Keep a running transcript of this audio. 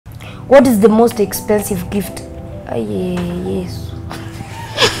What is the most expensive gift? Yes.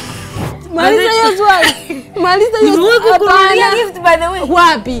 Maliza hiyo swali. Maliza hiyo swali. Gift by the way.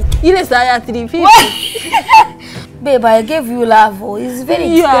 Wapi? Ile saa ya 350. Babe, I gave you love. Oh, it's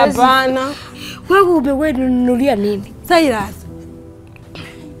very expensive. Hapana. Wewe umenunulia nini? Cyrus.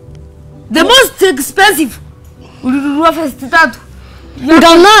 The most expensive. Ulinunua first tatu.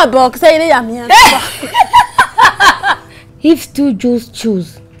 Ndio box ile ya 100. If two Jews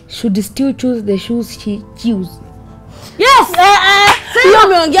choose, should still choose the shoes she choose? Yes. Sio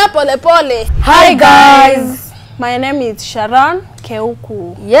umeongea pole pole. Hi guys. My name is Sharon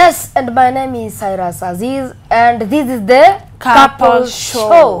Keuku. Yes, and my name is Cyrus Aziz, and this is the Couple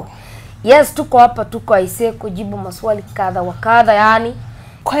Show. Yes, tuko hapa tuko aise kujibu maswali kadha wa kadha yani.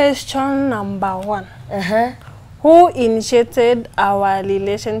 Question number 1. Who initiated our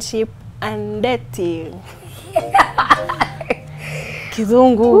relationship and dating?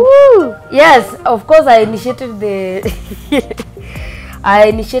 Kizungu. Yes, of course I initiated I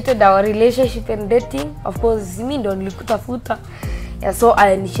initiated our relationship and dating. Of course, mimi ndo nilikutafuta. Yeah, so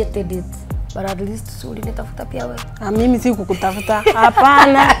I initiated it. But at least ulinitafuta pia wewe. Mimi si kukutafuta.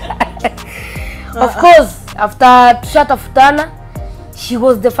 Hapana. Of course, after tushatafutana, she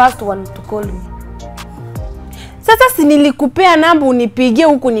was the first one to call me. Sasa si nilikupea namba unipigie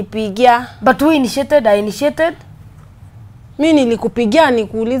huku nipigia. But who initiated? I initiated. Mimi nilikupigia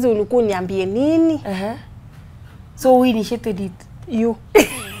nikuulize ulikuwa niambie nini? So who initiated it? You.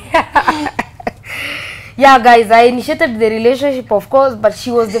 Yeah guys, I initiated the relationship of course, but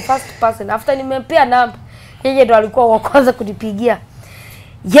she was the first person. After nimempea namba, yeye ndo alikuwa wa kwanza kunipigia.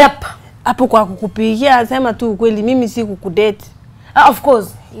 Yep. Hapo kwa kukupigia sema tu ukweli mimi si kukudate. Of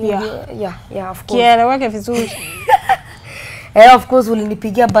course. Yeah, of course. Kieleweke vizuri. Of course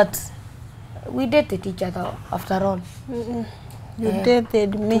ulinipigia, but we dated each other after all. You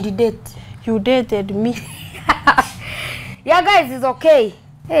dated me. Did date. You dated me. Yeah guys, it's okay.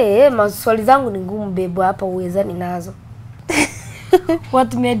 Maswali zangu ni ngumu bebo hapa uwezani nazo.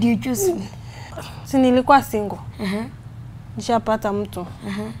 What made you choose me? Si nilikuwa single. Nishapata mtu.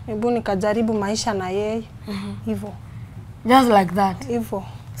 Hebu nikajaribu maisha na yeye. Hivyo. Just like that. Hivyo.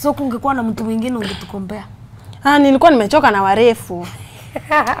 So kungekuwa na mtu mwingine ungetukombea? Nilikuwa nimechoka na warefu.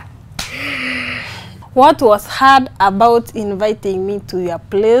 What was hard about inviting me to your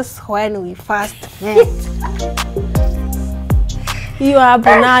place when we first met? Hiyo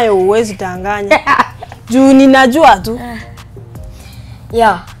hapo nayo uwezi danganya. Juu ninajua tu.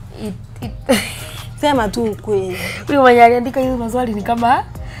 Yeah, sema tu ukweli. Huyo mwenye aliandika hizo maswali ni kama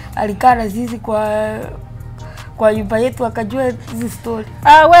alikaa na sisi kwa nyumba yetu akajua hizi story.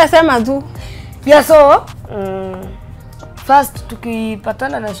 Wewe sema tu. Yeah, so first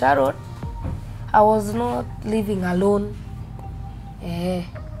tukipatana na Sharon, I was not living alone.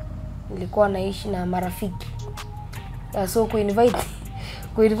 Nilikuwa naishi na marafiki. Yeah, so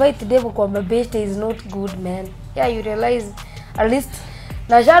kuinvite Devo kwa mabeste is not good, man. Yeah, you realize at least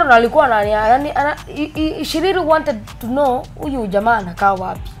na Sharon alikuwa yani she really wanted to know huyu jamaa anakaa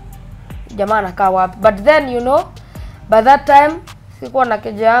wapi. But then you know, by that time sikuwa na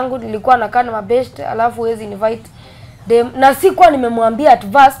keje yangu, nilikuwa nakaa na mabeste, alafu wezi invite them. Na sikuwa nimemwambia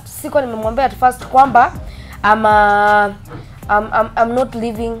at first kwamba I'm not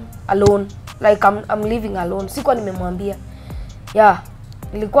living alone. Like I'm living alone. Sikuwa nimemwambia. Yeah.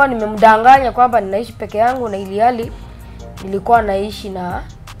 Nilikuwa nimemdanganya kwamba ninaishi peke yangu, na ilihali nilikuwa naishi na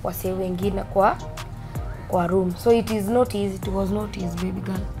wasee wengine kwa room. So it was not easy baby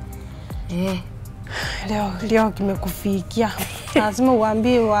girl. Leo kimekufikia. Lazima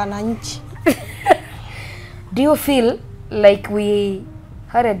uambie wananchi. Do you feel like we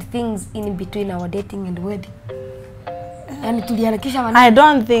had things in between our dating and wedding? Yani tuliharakisha maneno? I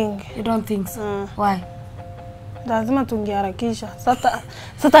don't think. You don't think so? Why? Lazima tungeharakisha.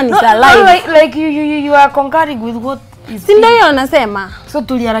 Sasa ni za live. Like you are concurring with what is. Si ndio nasema. So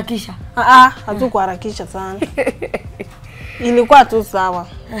tuliharakisha. Hatukuharakisha sana. Ilikuwa tu sawa.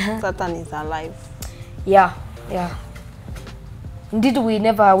 Sasa ni za live. Yeah. Indeed we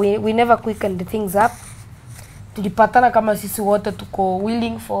never quickened things up. Tulipatana kama sisi wote tuko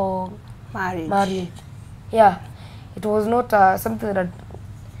willing for marriage. Yeah. It was not something that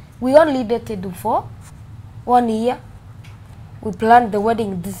we only dated for 1 year. We planned the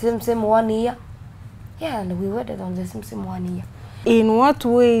wedding the same 1 year. Yeah, and we wedded on the same 1 year. In what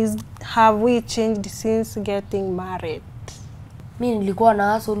ways have we changed since getting married? Mimi nilikuwa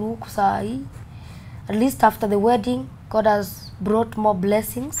na hustle huku saa hii. At least after the wedding, God has brought more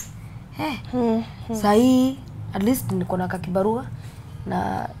blessings. Saa hii, at least niko na kakibarua.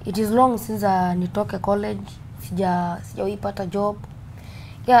 Na it is long since nitoke college. Sijaipata job.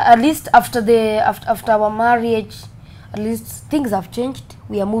 yeah, at least after our marriage, at least things have changed.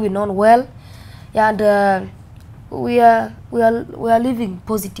 We are moving on well. Yeah, and we are living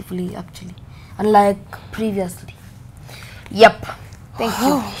positively actually, unlike previously. Yep. Thank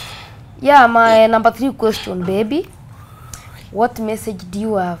you. Yeah, my number 3 question, baby. What message do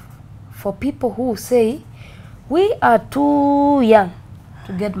you have for people who say we are too young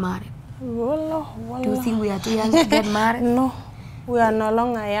to get married? Do you think we are too young to get married? No, we are no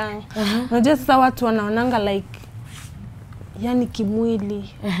longer young. Unajua sasa watu wanaonanga like yani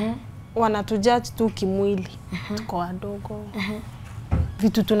kimwili. Wanatujudge tu kimwili. Tuko wadogo.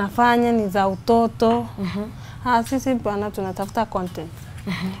 Vitu tunafanya ni za utoto. Sisi bwana tunatafuta content.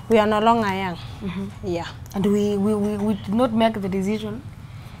 We are no longer young. Yeah. And we did not make the decision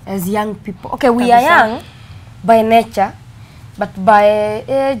as young people. Okay, we are young by nature, but by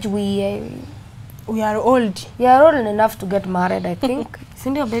age we are old. We are old enough to get married, I think.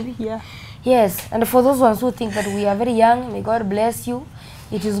 Isn't it, baby? Yeah. Yes. And for those ones who think that we are very young, may God bless you.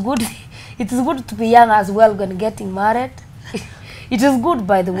 It is good. It is good to be young as well when getting married. It is good,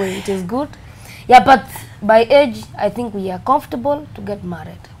 by the way. It is good. Yeah, but by age, I think we are comfortable to get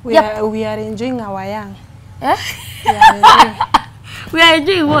married. We are enjoying our young. Eh? We are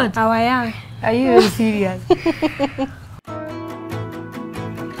enjoying what? Our young. Are you serious?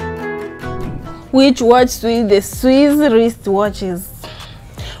 Which watch with the Swiss wrist watches?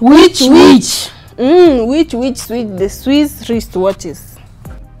 Which? Which with the Swiss wrist watches?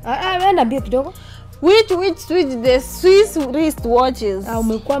 Niambie kidogo. Which with the Swiss wrist watches?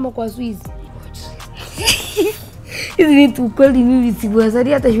 Umekwama kwa Swiss. Hizi vitu kweli mimi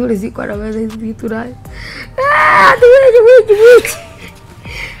siwezi hata shule siko na weza hizi vitu nayo. Which.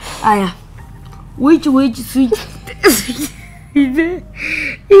 Aya. Which switch? The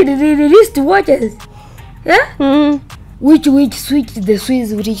wrist watches. Yeah? Which switch the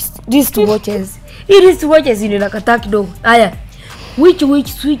Swiss wrist watches? Wrist watches inakata kidogo. Aya. Which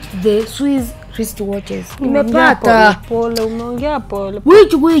switch the Swiss wrist watches? Nimepata. Pole umeongea pole.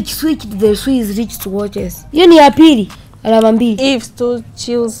 Which switch the Swiss wrist watches? Hiyo ni ya pili. Alama mbili. If to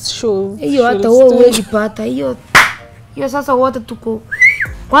choose shoes. Hiyo hata wewe huwezi pata. Hiyo sasa wote tuko.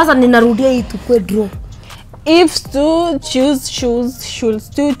 Kwanza ninarudia hii tukue draw. If to choose shoes, should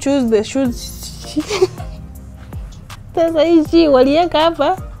to choose the shoes. Sasa hizi walieka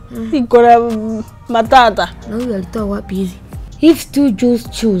hapa. Iko na matata. Na huyu alitoa wapi hizi? If to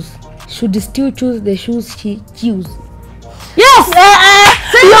choose, should still choose the shoes she choose. Yes!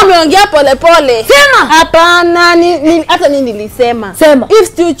 Hiyo umeongea pole pole. Sema. Hapana, hata nini nilisema. Sema. If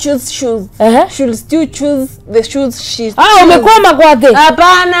still choose shoes, should still choose the shoes she. Umekwama kwa the.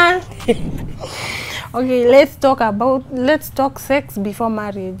 Hapana. Okay, let's talk sex before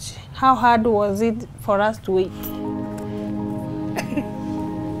marriage. How hard was it for us to wait?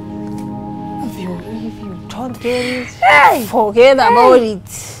 If you don't get it, forget about it.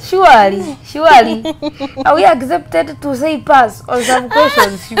 Surely. Are we accepted to say pass on some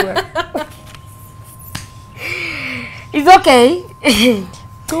questions? Sure. It's okay.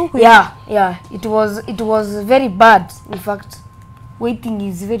 Yeah. It was very bad. In fact, waiting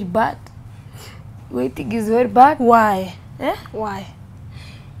is very bad. Why? Eh? Why?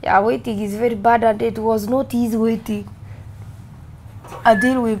 Yeah, waiting is very bad, and it was not easy waiting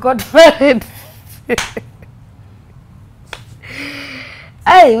until we got married.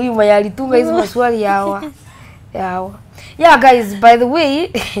 Hey, huyu mwenye alitunga hizo maswali yawa. Yeah, guys, by the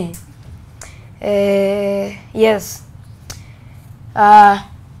way, yes.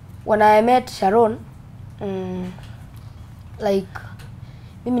 When I met Sharon, like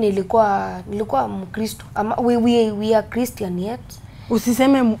mimi nilikuwa Mkristo. We are Christian yet.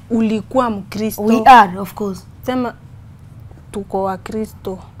 Usiseme ulikuwa Mkristo. We are, of course. Sema tuko wa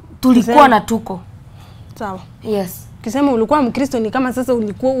Kristo. Tulikuwa na tuko. Sawa. Yes. Kisema ulikuwa Mkristo ni kama sasa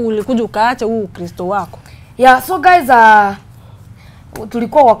ulikuja ukaacha huu Ukristo wako. Yeah, so guys,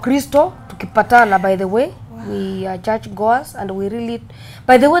 tulikuwa wa Kristo tukipatana, by the way. Wow. We are church goers and we really,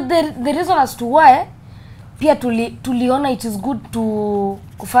 by the way, the reason as to why pia tuliona it is good to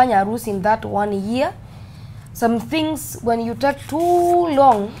kufanya harusi in that 1 year. Some things when you take too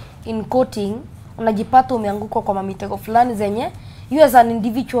long in courting, unajipata umeanguka kwa mamitego fulani zenye you as an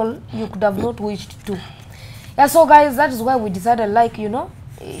individual you could have not wished to. Yeah, so guys, that is why we decided, like, in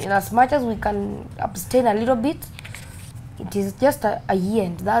as much as we can abstain a little bit, it is just a year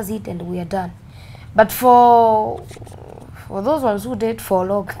and that's it, and we are done. But for those ones who date for a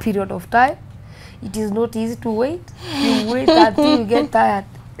long period of time, it is not easy to wait. You wait until you get tired.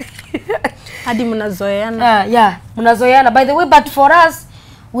 Hadi mnazoeana. Yeah, mnazoeana. By the way, but for us,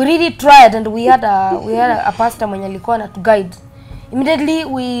 we really tried, and we had a pastor mwenye alikuwa na to guide. Immediately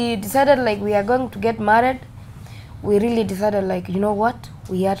we decided like we are going to get married. We really decided like, you know what,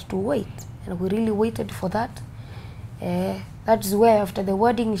 we had to wait, and we really waited for that. That's where after the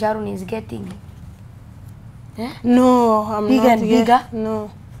wedding Sharon is getting No, I'm bigger not and bigger.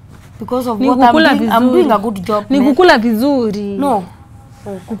 No. Because of what I'm doing a good job. Ni kukula vizuri. No.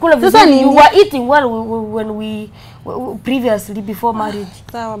 Kukula vizuri. You were eating well when we previously before marriage.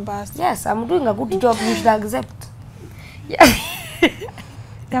 Sawa basi. Yes, I'm doing a good job. You should accept. Yeah.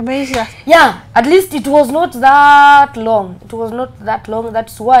 Yeah, at least it was not that long. It was not that long.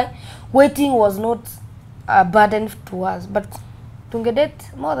 That's why waiting was not a burden to us. But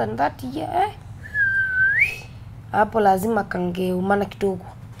tungedate more than that year. Hapo lazima kangeumana kidogo.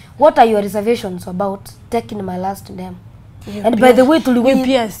 What are your reservations about taking my last name? Yeah, and by the way,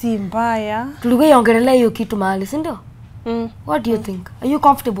 pia si mbaya. Tuliwe ongelelea hiyo kitu mahali, si ndio? What do you think? Are you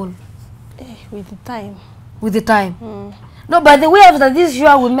comfortable? With the time. With the time. No, by the way, after this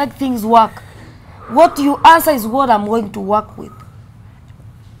year we make things work. What you answer is what I'm going to work with.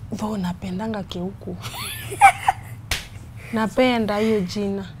 Though napendanga keuku. Napenda hiyo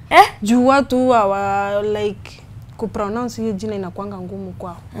jina. Juu watu wa like kupronounce hiyo jina inakuanga ngumu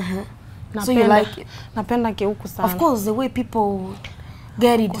kwao. So you like it? Napenda keuku sana. Of course, the way people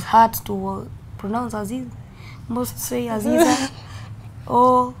get it hard to pronounce Aziz. Most say Aziza.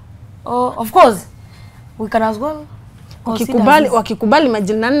 Of course, we can as well. Wakikubali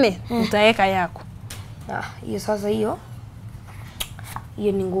majina 4 utaweka yako. Hiyo sasa hiyo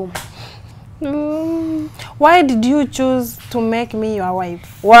ni ngumu. Why did you choose to make me your wife?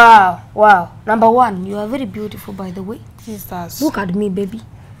 Wow. Number 1, you are very beautiful, by the way. Jesus. Look at me, baby.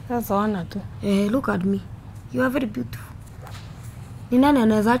 That's honor too. Look at me. You are very beautiful. Ni nani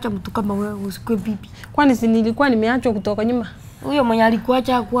anaweza acha mtu kama wewe usikue bibi? Kwani si nilikuwa nimeachwa kutoka nyuma? Huyo mwenye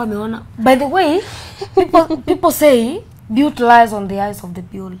alikuacha hakuwa ameona. By the way, people say beauty lies on the eyes of the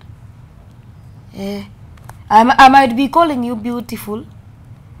beholder. I might be calling you beautiful,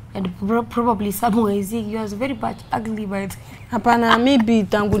 and probably someone is saying you are very much ugly, but hapana, maybe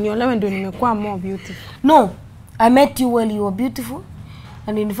tangu niolewe ndio nimekuwa more beautiful. No, I met you when you were beautiful,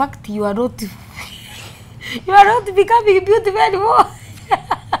 and in fact you are not becoming beautiful anymore.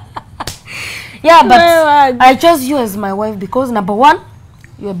 Yeah, but I chose you as my wife because number 1,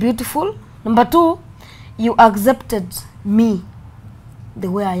 you are beautiful. Number 2, you accepted me the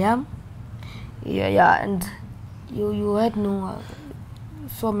way I am. Yeah, and you had no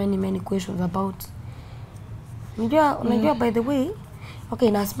so many questions about. Unajua by the way, okay,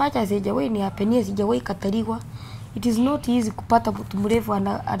 na as much as sijawahi ni hapenia, sijawahi kataliwa. It is not easy kupata mtu mrefu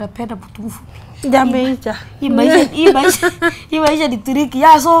anapenda mtu mfupi. Jameisha. Hii maisha ni tricky.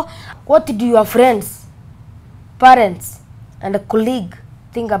 Yeah, so what do your friends, parents and a colleague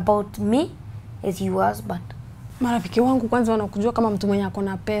think about me as your husband? Marafiki wangu kwanza wanakujua kama mtu mwenye ako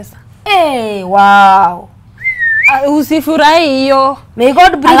na pesa. Wow. Usifurahi hiyo. May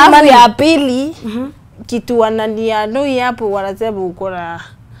God bring money. Ya pili, kitu wananianoi hapo wanasema uko na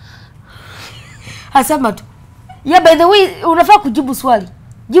asema tu. Yeah, by the way, unafaa kujibu swali.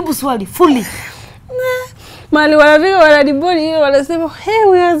 Jibu swali fully. Mali wanafika wanadiboni hiyo wanasema,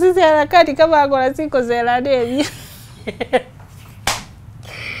 huyo Azizi harakati kama ako na siko zeladeni.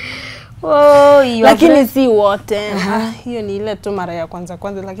 Lakini si wote. Hiyo ni ile tu mara ya kwanza,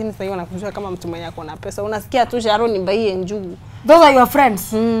 lakini sasa hiyo wanakujua kama mtu mwenye ako na pesa. Unasikia tu Sharon mbaie njugu. Those are your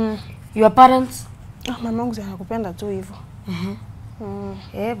friends? Your parents? Mamangu anakupenda tu hivyo.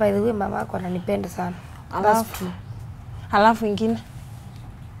 By the way, mama yako ananipenda sana. Alafu ingine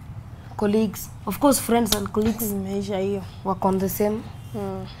colleagues, of course friends and colleagues maisha hiyo wako on the same.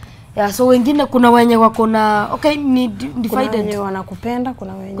 Yeah, so wengine kuna wenye wako na ni divided. Kuna wenye wanakupenda,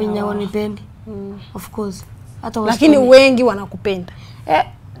 kuna wenye wanipendi. Of course. Lakini wengi wanakupenda.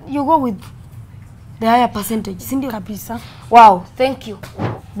 You go with the higher percentage, si ndio? Kabisa. Wow, thank you.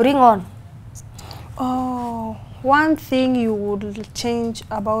 Bring on. One thing you would change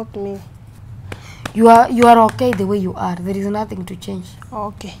about me. You are okay the way you are. There is nothing to change.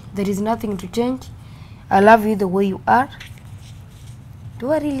 Okay. There is nothing to change. I love you the way you are.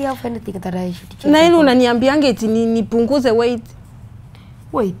 Do I really have anything that I should change? Na ile unaniambianga eti nipunguze weight.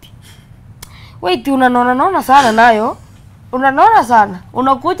 Wait, unanona sana nayo. Unanona sana.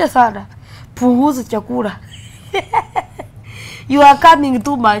 Unakuja sana. Punguza chakula. You are coming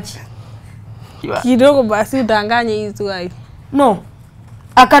too much. Kidogo basi udanganye hizo hai. No.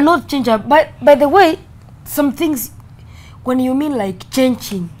 I cannot change. By the way, some things when you mean like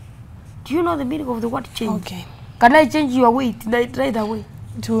changing. Do you know the meaning of the word change? Okay. Can I change your weight right away?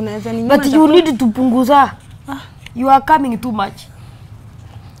 But you need to punguza. You are coming too much.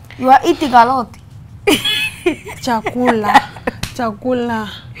 You are eating a lot. Chakula. Chakula.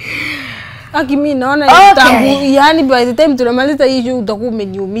 Aki mimi naona Okay. yani by the time tunamaliza hii show utakuwa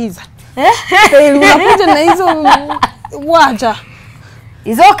umeniumiza. Unakuja na hizo wacha.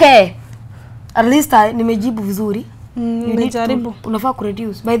 It's okay. At least nimejibu vizuri. Nimejaribu. Unafaa ku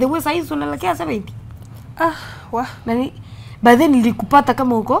reduce. By the way, size unaelekea 70. Wa. Nani? By then nilikupata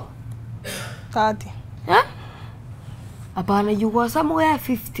kama uko 30. Hapana, yuko somewhere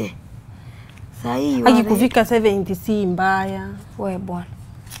 50. Sasa hii Akikufika 70 si mbaya. Wewe bwana.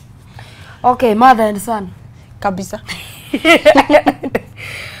 Okay, mother and son. Kabisa.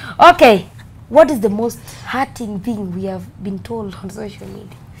 Okay. What is the most hurting thing we have been told on social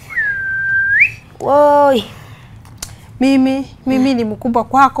media? Woi. Mimi ni mkubwa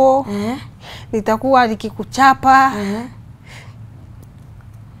kwako. Nitakuwa nikikuchapa.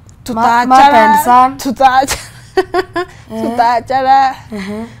 Tutaachana. Tutaachana.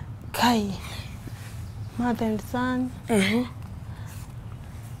 Kai. Mother and son.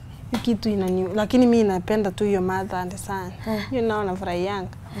 Kitu inani, lakini mimi napenda tu hiyo mother and son. You know, nafurahianga.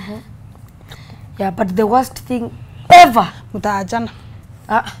 Yeah, but the worst thing ever. Mtaachana.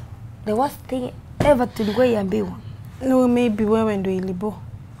 The worst thing ever tulikuwa iambiwa. No, maybe wewe ndio ilibo.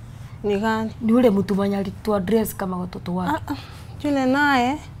 Ni gani? Ni ule mtu mwenye alitu address kama watoto wake. Yule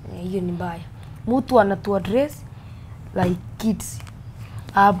naye hiyo ni mbaya. Mtu anatu address like kids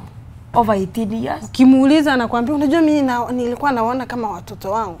over 18 years. Kimuuliza anakuambia unajua mimi nilikuwa naona kama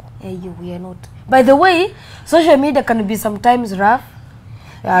watoto wangu. We are not. By the way, social media can be sometimes rough.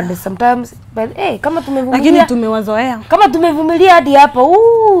 And sometimes but kama tumevumilia. Lakini tumewazoea. Kama tumevumilia hadi hapa.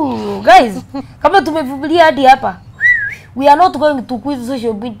 Guys, kama tumevumilia hadi hapa. We are not going to quit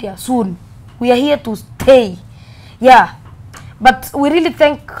social media soon. We are here to stay. Yeah. But we really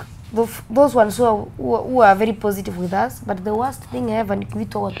thank those ones who are very positive with us. But the worst thing ever ni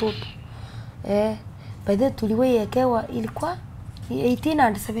kuitwa watoto. By the way tuliwekewa ilikuwa 18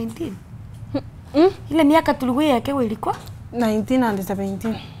 and 17. Ile miaka tuliwekewa ilikuwa 19 and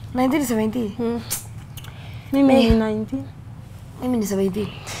 17. 1917. Mimi ni 19. Mimi ni 17.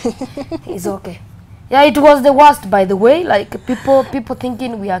 It's okay. Yeah, it was the worst, by the way. Like people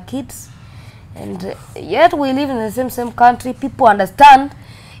thinking we are kids, and yet we live in the same country. People understand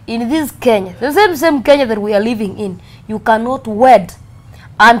in this Kenya, the same Kenya that we are living in, you cannot wed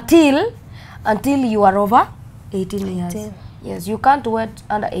until you are over 18 years. 18. Yes, you can't wed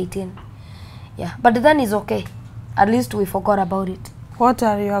under 18. Yeah, but then it's okay. At least we forgot about it. What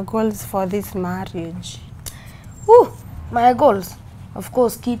are your goals for this marriage? My goals, of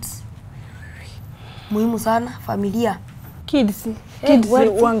course, kids. Muhimu sana, familia. Kids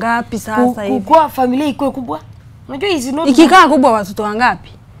wangapi sasa hivi? Kukua familia ikuwe kubwa. Unajua hizi not ikikaa kubwa watoto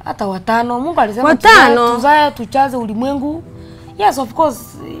wangapi? Hata 5. Mungu alisema 5. Tuzae tuchaze ulimwengu. Yes, of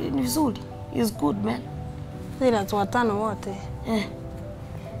course, ni vizuri. It's good, man. Sila 5 wote.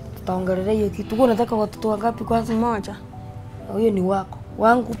 Tutaongelea hiyo kitu. Wewe unataka watoto wangapi kwanza? Mmoja. Hiyo ni wako.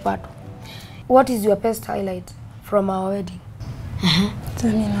 Wangu pato. What is your best highlight from our wedding?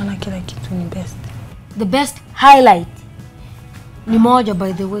 Mimi naona kila kitu ni best. The best highlight ni moja,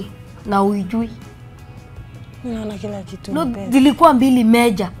 by the way, na uijui. Mimi naona kila kitu ni best. Zilikuwa 2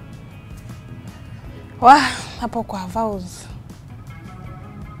 major. Hapo kwa vows.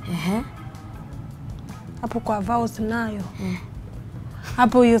 Hapo kwa vows nayo.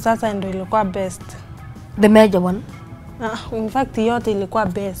 Hapo hiyo sasa ndio ilikuwa best. The major one. In fact yote ilikuwa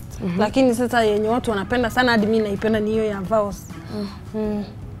best. Lakini sasa yenye watu wanapenda sana hadi mimi naipenda ni hiyo ya vows.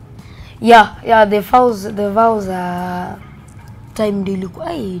 Yeah, the vows time ndio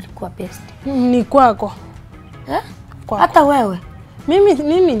ilikuwa best. Ni kwako. Kwako. Hata wewe.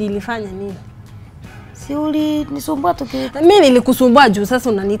 Mimi nilifanya nini? Si ulinisumbua tu kitu. Mimi nilikusumbua juu sasa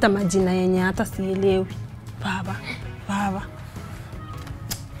unaniita majina yenye hata sielewi. Baba.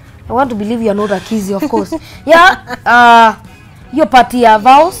 I want to believe you are not a kizzy, of course. Yeah, your party ya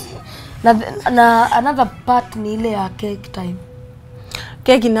vows na another part ni ile ya cake time.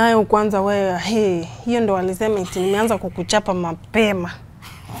 Keki nayo kwanza wewe, hiyo ndo walisema eti nimeanza kukuchapa mapema.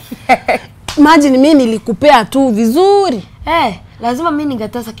 Imagine mimi nilikupea tu vizuri. Lazima mimi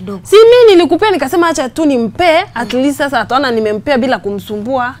ningetesa kidogo. Si mimi nilikupea nikasema acha tu nimpe, at least sasa ataona nimempea bila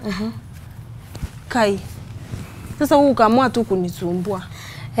kumsumbua. Kai. Sasa huu ukaamua tu kunisumbua.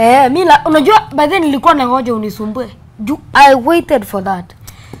 Mimi unajua by then nilikuwa nangoja unisumbue. I waited for that.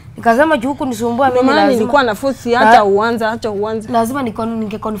 Nikasema juu kunisumbua mimi lazima. Nilikuwa na force acha uanze. Lazima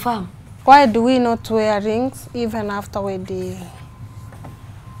ningeconfirm. Why do we not wear rings even after wedding?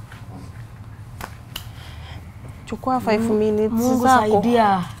 Chukua 5 minutes Mungu zako.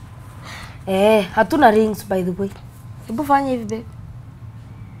 saidia. Hatuna rings by the way. Hebu fanya hivi babe.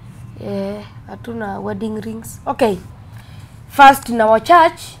 Hatuna wedding rings. Okay. first in our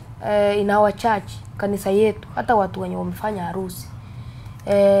church, kanisa yetu, hata watu wenye wamefanya harusi,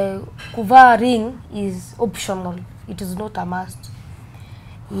 kuvaa ring is optional. It is not a must.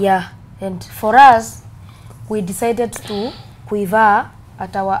 Yeah, and for us, we decided to kuivaa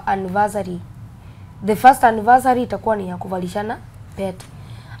at our anniversary. The first anniversary itakuwa ni ya kuvalishana pete.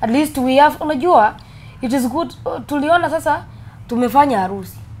 At least we have, unajua, it is good. Tuliona sasa tumefanya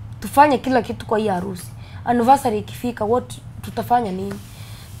harusi, tufanye kila kitu kwa hii harusi. Anniversary ikifika, what tutafanya nini?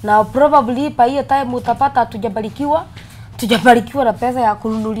 Na probably pa hiyo time utapata tujabarikiwa na pesa ya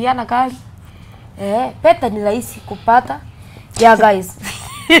kununuliana gari. Pete ni rahisi kupata. Yeah guys.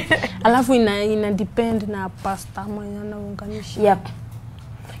 Alafu ina depend na pastor mwenye anaunganisha. Yep.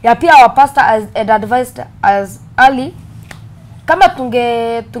 Ya pia our pastor advised as early, kama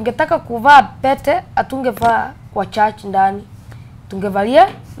tungetaka kuvaa pete atungevaa kwa church ndani, tungevalia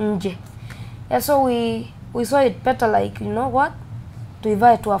nje. Yeah, so we saw it better, like, you know what,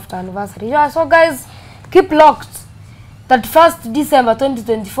 tuivae tu after anniversary. Yeah, so guys, keep locked. 31st December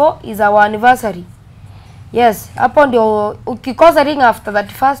 2024 is our anniversary. Yes, hapo ndio ukikosa ring after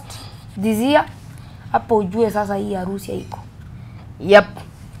 31st this year, hapo ujue sasa hii harusi iko. Yep.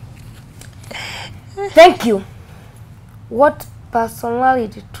 Thank you. What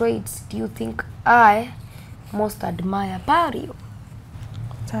personality traits do you think I most admire about you?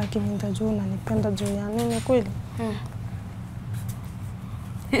 Sasa nitajua unanipenda juu ya nini kweli?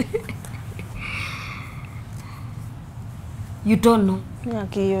 You don't know.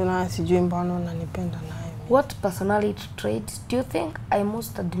 Hiyo na sijui mbona unanipenda naye. What personality traits do you think I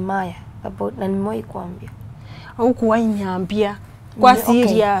most admire about, na nimewahi kuambia? Au kuwahi niambia kwa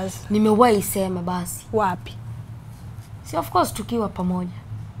serious? Okay. Nimewahi sema basi. Wapi? Si of course tukiwa pamoja.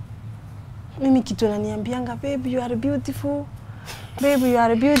 Mimi kitu naniambianga, baby you are beautiful. Baby you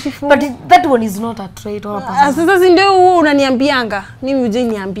are beautiful. But that one is not a trait or a personality. Sasa ndio huo unaniambianga. Mimi uje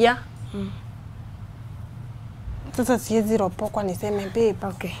niambia. Sasa siwezi ropokwa niseme babe.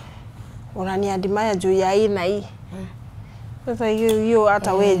 Okay. Unaniadmire juu ya hii na hii. Sasa hiyo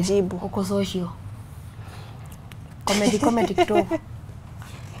hata wewe jibu. Uko social. Comedy kidogo.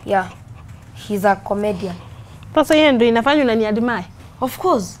 Yeah. He's a comedian. Sasa hiyo ndio inafanya unaniadmire. Of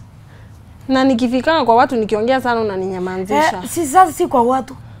course. Na nikifika kwa watu nikiongea sana unaninyamazisha. Si kwa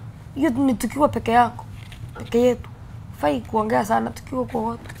watu. Hiyo ni tukiwa peke yako. Peke yetu. Fai kuongea sana tukiwa kwa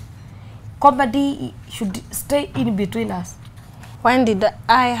watu. Comedy should stay in between us. When did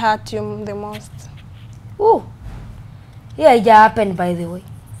I hurt you the most? Yeah, it happened, by the way.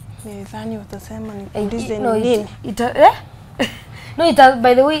 Nilidhani utasema nikuulize nini? No, it has,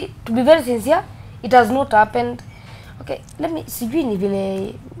 by the way, to be very sincere, it has not happened. Okay, let me, sijui ni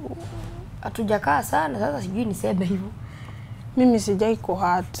vile hatujakaa sana, sasa sijui niseme hivyo. Mimi sijai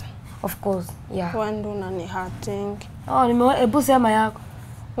kuhurt. Of course, yeah. Wewe ndo unani hurting. Hebu sema yako.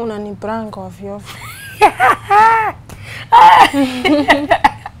 Unani prank ovyo.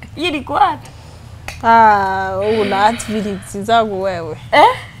 Yini kwa? Una activities zangu wewe.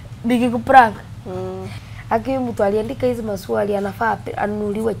 Nikikuprank. Aki mtu aliandika hizo maswali anafaa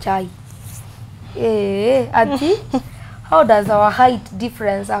anunuliwe chai. Ati how does our height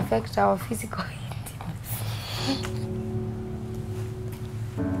difference affect our physical intimacy?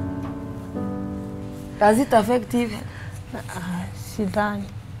 Does it affect even? Sidhani.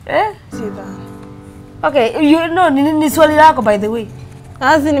 Sidhani. Okay, you know ni swali lako by the way.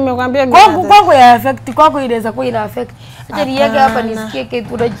 Azi nimekwambia kwako ya affect, kwako inaweza kuwa ina affect. Acha niweke hapa nisikie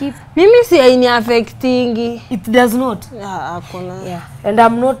kitu unajibu. Mimi si haini affecting. It does not. Hakuna. Yeah. And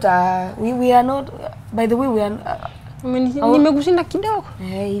I'm not we are not, by the way we are nimekushinda kidogo.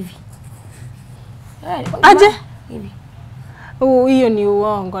 Hivi. Aje? Hivi. Hiyo ni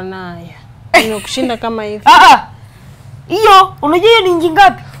uongo naye. Nimekushinda kama hivi. Hiyo unajua hiyo ni inji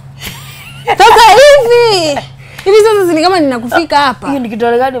ngapi? Sasa hivi sasa ni kama ninakufika hapa. Hiyo ni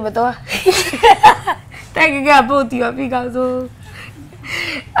kidole gani umetoa? Take about your figure so.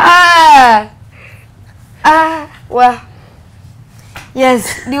 Well.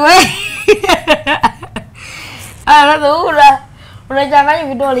 Yes, the way. Sasa unachanganya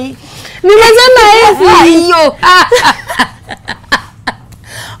vidole. Nimesema hivi. Hiyo.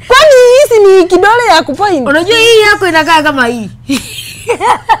 Kwani hizi ni kidole ya kupoint? Unajua hii yako inakaa kama hii.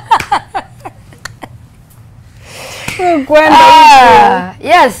 Kwenda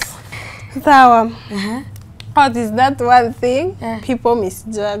yes. Sawa. What is that one thing people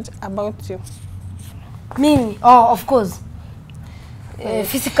misjudge about you? Mimi? Of course.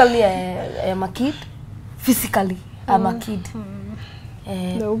 Physically I'm a kid. Physically I'm a kid.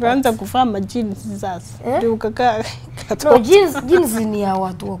 Ndio ukaanza kufanya jeans sasa. Ndio ukakaa katoto. No, jeans ni ya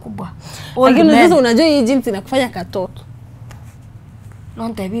watu wakubwa. Lakini sasa unajua hii jeans inakufanya katoto.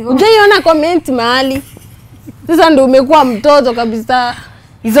 Nonte bigo. Unaiona comment mahali. Sasa ndio umekuwa mtoto kabisa.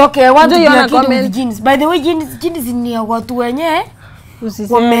 It's okay. I want to be a kid with jeans. By the way, jeans ni ya watu wenye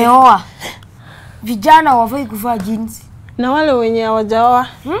wameoa. Vijana wafai kuvaa jeans. Na wale wenye hawajaoa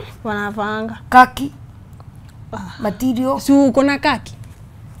wanavaanga kaki. Material. Si uko na kaki?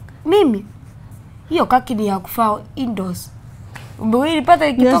 Mimi hiyo kaki ni ya kuvaa indoors. Umewili pata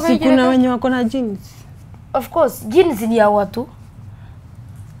ikitoka hiyo. Kuna wenye wako na jeans. Of course, jeans ni ya watu.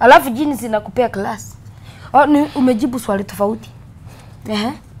 Alafu jeans inakupea class. Umejibu swali tofauti.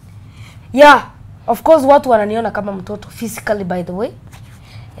 Yeah, of course watu wananiona kama mtoto physically, by the way.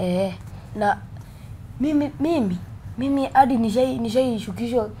 Na mimi hadi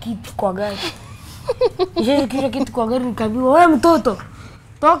nishaishukishwa kitu kwa gari. Nishaishukishwa kitu kwa gari nikaambiwa wewe mtoto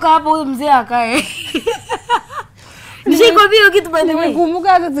toka hapo, huyo mzee akae. Nishakwambia kitu by the way.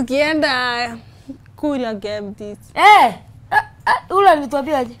 Nimekumbuka hata tukienda kulia KMTC. Ule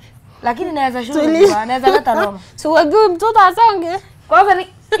alituambia aje? Lakini naweza shule, naweza leta Roma. So wewe mtoto asonge. Kwanza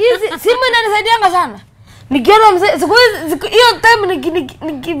hizi simu inanisaidia sana. Nikiona mzee siku hiyo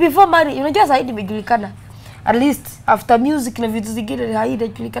time before marriage, unajua sasa hivi imejulikana. At least after music na vitu zingine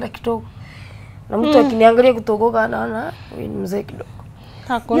haijajulikana kidogo. Na mtu akiniangalia kutokoka anaona huyu ni mzee kidogo.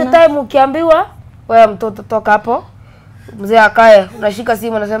 Hiyo time ukiambiwa wewe mtoto toka hapo, mzee akae, unashika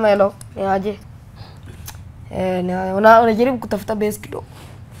simu unasema hello, ni aje? Unajaribu kutafuta base kidogo.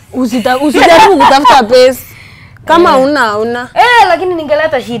 Usijaribu kutafuta base. Kama una. Lakini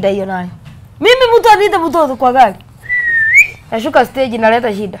ningeleta shida hiyo nayo. Mimi mtu aniita mtoto kwa gari. Nashuka stage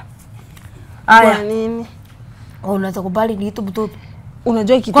naleta shida. Kwa nini? Unaweza kubali niite mtoto.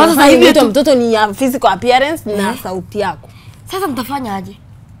 Unajua kitu kwanza hivi mtoto ni ya physical appearance na sauti yako. Sasa mtafanya aje?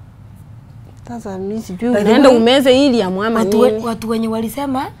 Sasa mimi sijui unaenda umeze ili ya mwama nini. Watu wenye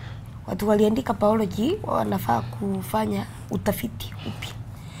walisema, watu waliandika biology wanafaa kufanya utafiti upi.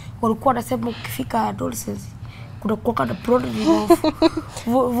 Walikuwa wanasema ukifika adolescence kuna kuwa na problem of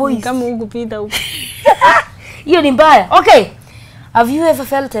voice kama ukupita huko. Hiyo ni mbaya. Okay. Have you ever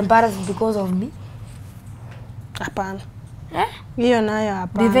felt embarrassed because of me? Hapana. Hiyo nayo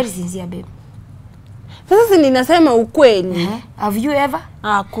hapana. Be very sincere, babe. Sasa ninasema ukweli. Have you ever?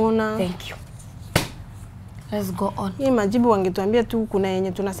 Hakuna. Thank you. Let's go on. Hii majibu wangetuambia tu kuna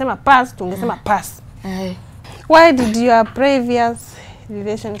yenye tunasema pass, tungesema pass. Why did your previous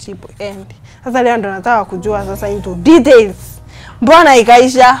relationship end? Sasa leo ndo nataka kujua sasa into details. Mbona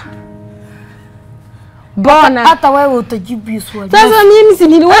ikaisha? Mbona? Hata wewe utajibu swali. Sasa mimi si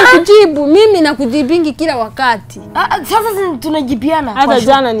niliwahi kujibu. Mimi nakujibingi kila wakati. Sasa tunajibiana. Hata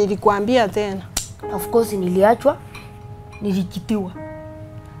jana nilikuambia tena. Of course niliachwa. Nilikitiwa.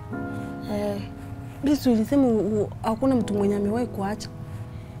 Bisi ulisema hakuna mtu mwenye amewahi kuacha.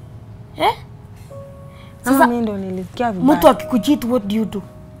 Sasa mimi ndo nilisikia vibaya. Mtu akikucheat what do you do?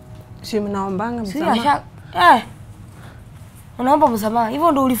 Si mnaombanga msamaha. Unaomba msamaha.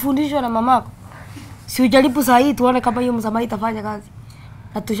 Hivyo ndo ulifundishwa na mamako. Si ujaribu saa hii tuone kama hiyo msamaha itafanya kazi.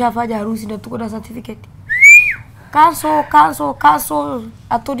 Na tushafanya harusi na tuko na certificate. Cancel.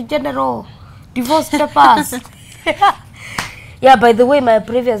 Attorney General. Divorce papers. Yeah, by the way, my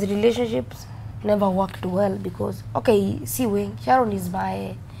previous relationships never worked well because Sharon is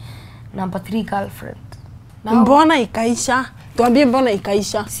my number 3 girlfriend. Mbona ikaisha? Tuambie mbona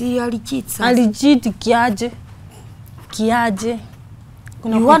ikaisha? Si alicheat sasa. Alicheat kiaje?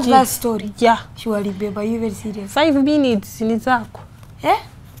 Kuna you want that story? Yeah. Surely, babe, are you very serious? 5 minutes ni zako.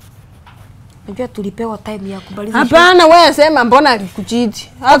 Unajua tulipewa time ya kubaliza. Hapana, wewe sema mbona alikucheat.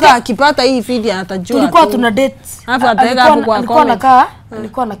 Hata akipata hii video atajua. Tulikuwa tuna date. Hapo ataweka hapo kwa comment.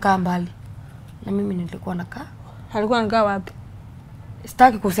 Alikuwa anakaa mbali. Na mimi nilikuwa nakaa. Alikuwa anakaa wapi?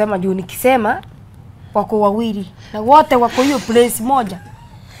 Sitaki kusema juu nikisema wako wawili na wote wako hiyo place moja.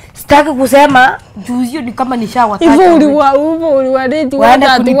 Sitaki kusema juu hiyo ni kama nishawataja. Hivyo uliwadate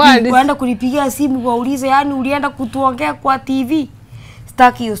waenda kulipigia simu waulize yani ulienda kutuongea kwa TV.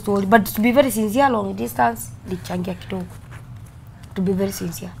 Sitaki hiyo story, but to be very sincere, long distance lichangia kidogo. To be very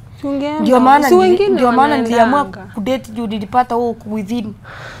sincere. Ndio maana niliamua kudate juu nilipata huko within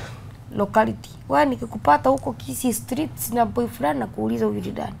locality. Wewe nikikupata huko Kisii streets na boyfriend na kuuliza huyu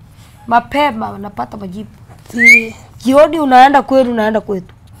ndani. Mapema napata majibu. Jioni unaenda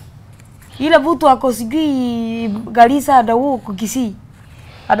kwetu. Ile mtu ako sijui Garissa na huko Kisii.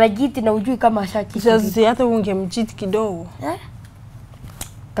 Anajiti na ujui kama ashachiti. Sasa hata ungemchiti kidogo.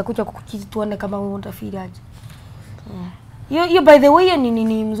 Takuja kukuchiti tuone kama wewe utafeel aje. Hiyo by the way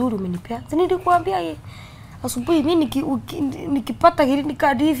ni mzuri umenipea. Sasa nilikuambia asubuhi mimi nikipata green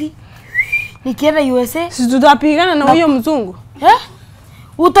card hivi nikienda USA, si tutapigana na huyo mzungu?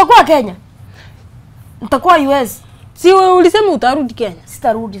 Utakuwa Kenya. Nitakuwa US. Si wewe ulisema utarudi Kenya?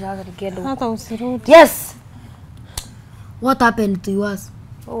 Sitarudi sasa nikienda. Hata usirudi. Yes. What happened to yours?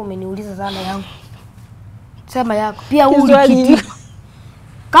 Umeniuliza sana yangu. Sema yako. Pia ulikiti.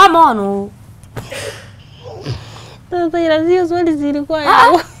 Come on. Sasa ila swali zilikuwa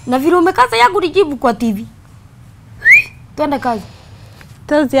yako. Na vile umekaza yangu nijibu kwa TV. Twende kazi.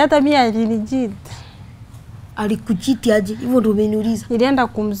 Sasa hata mimi alinijita. Alikuchiti aje? Hivyo ndio umeniuliza. Nilienda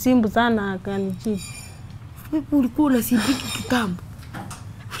kumsimbu sana akanijita. Wewe ulikuwa unasibiki kitambo.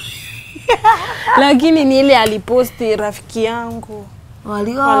 Lakini ni ile aliposti rafiki yangu.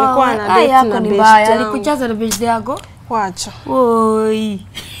 Walikuwa na date yako ni mbaya. Alikuchaza na best yako? Wacha. Oi.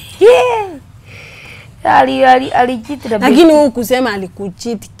 Alichiti na best. Lakini wewe kusema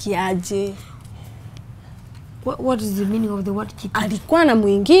alikuchiti kiaje? What is the meaning of the word cheat? Alikuwa na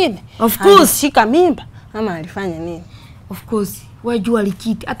mwingine. Of course. Alishika mimba ama alifanya nini? Of course. Wajua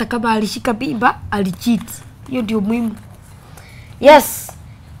alicheat. Hata kama alishika mimba, alicheat. Hiyo ndio muhimu. Yes.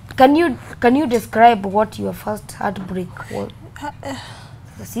 Can you describe what your first heartbreak was?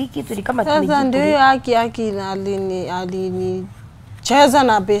 Si kitu ni kama tumejibu. Sasa ndio haki alini cheza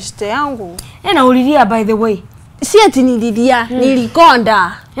na best yangu. Na ulilia by the way. Si ati nililia,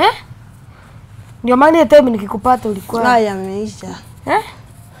 nilikonda. Ndio maana time nikikupata ulikuwa. Haya yameisha.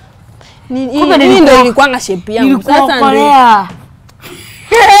 Kumbe ndio ilikuwa na shape yangu. Sasa ndio.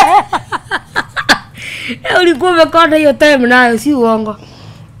 Ulikuwa umekonda hiyo time nayo si uongo.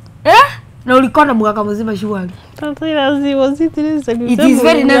 Na ulikonda mwaka mzima shwari. Sasa lazima sitirize. It is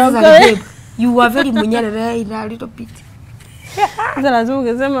very necessary. You are very munyerere in a little bit. Sasa lazima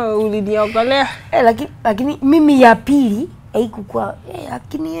ungesema uliniokolea. Lakini mimi ya pili haikuwa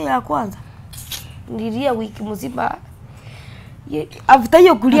lakini hiyo ya kwanza nililia wiki mzima. After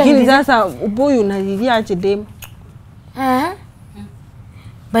hiyo kulia lakini sasa uboyu unalilia aje demu?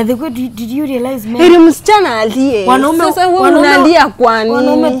 By the way, did you realize man? Ili msichana alie. Sasa wewe unalia kwa nini?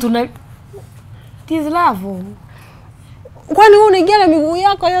 Wanaume tuna this love. Kwani wewe unaingia na miguu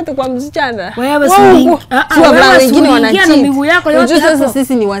yako yote kwa msichana? Wewe wengine wanaingia na miguu yako yote. Sasa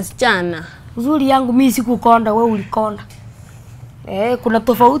sisi ni wasichana. Uzuri yangu mimi sikukonda, wewe ulikonda. Kuna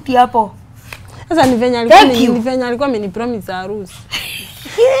tofauti hapo. Sasa ni venye alikuwa amenipromise harusi.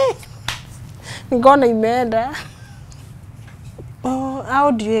 Ngona imeenda.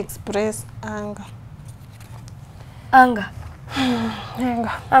 How do you express anger? Anger.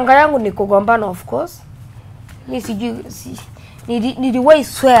 Anger yangu ni kugombana of course. Mimi sijui niliwahi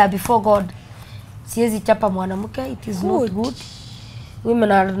swear before God. Siwezi chapa mwanamke, it is not good.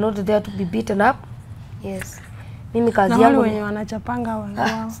 Women are not there to be beaten up. Yes. Mimi kazi yangu wenye wanachapanga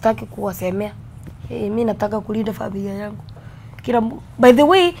wao. Sitaki kuwasemea. Mimi nataka kulinda familia yangu. By the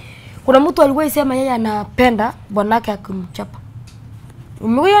way, kuna mtu aliwahi sema yeye anapenda bwanake akimchapa.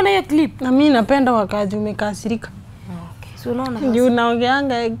 Umeona hiyo clip? Na mimi napenda wakati umekasirika. Okay. So unaona sasa. Ndio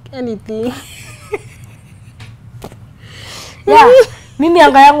unaongeanga anything. Mimi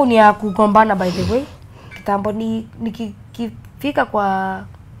anga yangu ni ya kugombana by the way. Kitambo nikifika kwa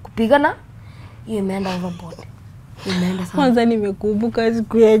kupigana hiyo imeenda overboard. Imeenda sana. Kwanza nimekumbuka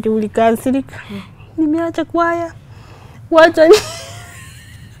siku ya ulikasirika. Nimeacha kwaya. Wacha ni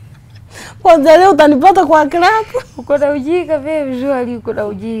kwanza leo utanipata kwa club. Uko na ujinga babe, vizuri uko na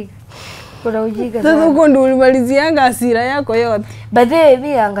ujinga. Uko na ujinga sana. Sasa uko ndio ulimalizianga hasira yako yote. By the way,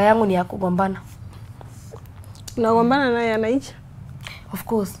 mimi anga yangu ni ya kugombana. Unagombana naye anaisha? Of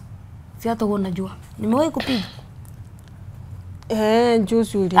course. Si hata wewe unajua. Nimewahi kupiga.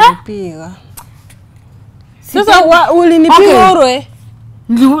 Juzi ulinipiga. Sasa ulinipiga wewe?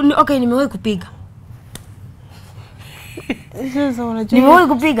 Okay, nimewahi kupiga. Sasa unajua. Nimewahi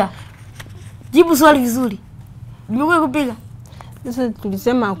kupiga. Jibu swali vizuri. Nimewahi kupiga. Sasa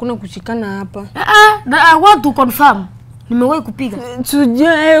tulisema hakuna kushikana hapa. I want to confirm. Nimewahi kupiga.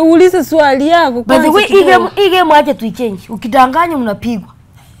 Uliza swali yako. By the way, hii game aje tu change. Ukidanganya unapigwa.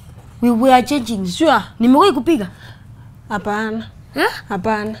 We are changing. Sure. Nimewahi kupiga? Hapana.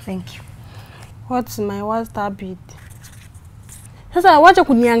 Hapana. Thank you. What's my worst habit? Sasa wacha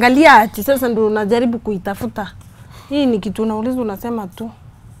kuniangalia ati sasa ndio unajaribu kuitafuta. Hii ni kitu unauliza unasema tu.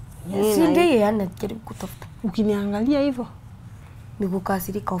 Si ndio yeye anajaribu kutafuta. Ukiniangalia hivyo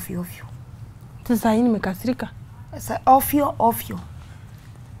nikukasirika ovyo ovyo. Sasa hii nimekasirika. Sasa ovyo.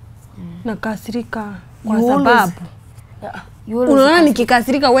 Nakasirika kwa sababu unaona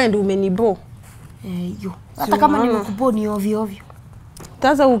nikikasirika wewe ndio umenibo. Hata kama nimekubo ni ovyo ovyo.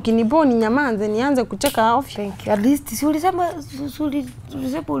 Sasa ukinibo ni nyamanze nianze kucheka ovyo. Thank you. At least si ulisema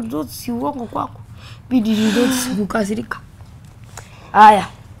si uongo kwako. Bidi ndio sikukasirika. Aya.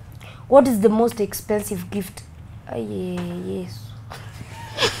 What is the most expensive gift? Yes.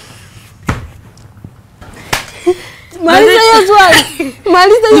 Maliza hiyo swali.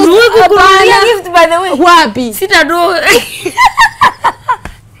 Maliza hiyo swali. Gift by the way. Wapi? Sita do.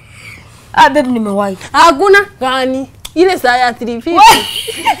 Babe nimewahi. Hakuna gani. Ile saa ya 350.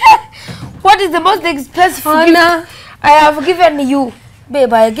 What is the most expensive gift I have given you?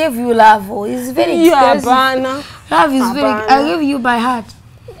 Babe, I gave you love. Oh, it's very expensive. Hapana. Love is very. I gave you by heart.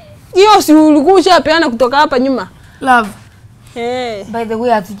 Hiyo si ulikuwa ushapeana kutoka hapa nyuma. Love. By the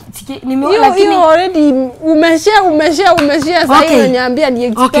way, lakini already umeshare sasa hiyo niambia ni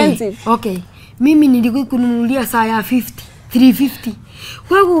expensive. Okay. Mimi nilikuwa kununulia saa ya 350.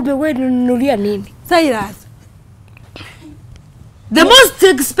 Wewe umenunulia nini? Cyrus. The most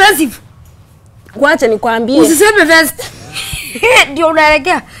expensive. Wacha nikwambie. Usiseme vest. Ndio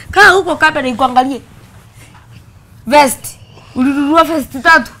unaelekea. Kaa huko kabla nikuangalie. Vest. Ulinunua vest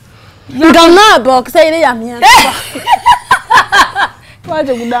 3. Ndio box ile ya 100.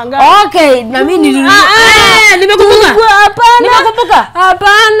 Wacha kudanganya. Okay, na mimi nilinunua. Nimekumbuka. Hapana. Nimekumbuka.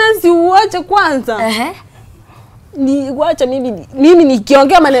 Hapana, si uache kwanza. Ni wacha mimi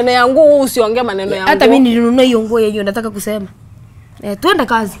nikiongea maneno yangu wewe usiongee maneno yangu. Hata mimi nilinunua hiyo nguo yenyewe nataka kusema. Tuende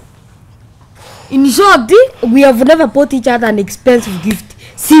kazi. In short, we have never bought each other an expensive gift.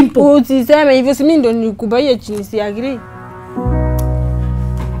 Simple. Usiseme hivyo, si mimi ndo nikubaia chini, si agree.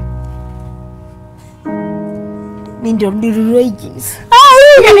 Mimi ndo nilinunua jeans.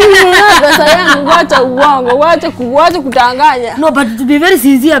 Sasa yangu wacha uongo, wacha kudanganya. No, but to be very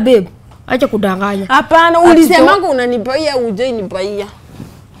sincere babe. Acha kudanganya. Hapana, ulisemanga unanibaia uje nibaia.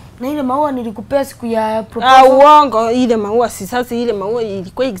 Na ile maua nilikupea siku ya proposal. Uongo, ile maua si sasa ile maua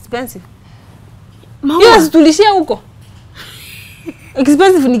ilikuwa expensive. Maua yes, tulishia huko.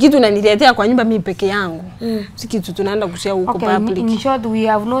 Expensive ni kitu unaniletea kwa nyumba mimi peke yangu. Si kitu tunaenda kushare huko public. In short, we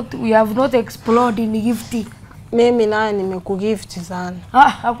have not explored in gifting. Mimi naye nimekugift sana.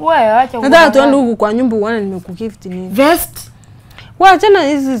 Hakuwa acha. Nataka tuende huko kwa nyumba uone nimekugift nini. Vest. Wacha na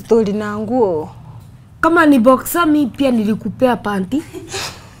hizi story na nguo. Kama ni boxer mimi pia nilikupea panty.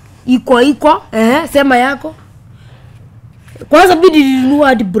 Iko. Sema yako. Kwanza bidi nilinunua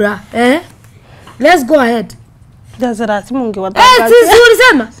hadi bra. Let's go ahead. Sasa rasmi ungewataka. Si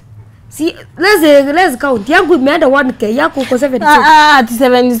ulisema? Si let's count. Yangu imeenda 1k, yako uko 70. Ati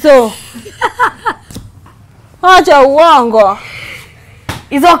 70 so. Acha uongo.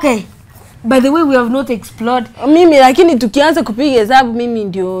 It's okay. By the way, we have not explored. Mimi lakini tukianza kupiga hesabu mimi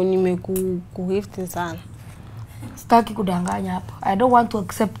ndio nimekugift sana. Sitaki kudanganya hapa. I don't want to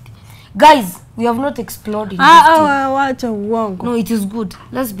accept. Guys, we have not explored. Wacha uongo. No, it is good.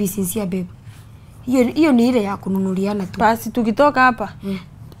 Let's be sincere, babe. Hiyo ni ile ya kununuliana tu. Basi tukitoka hapa.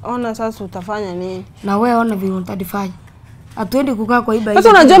 Ona sasa utafanya nini? Na wewe ona vile utadifanya. Atuende kukaa kwa iba. Sasa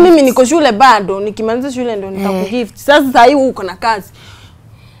unajua mimi niko shule bado, nikimaliza shule ndio nitakugift. Sasa sasa hivi uko na kazi.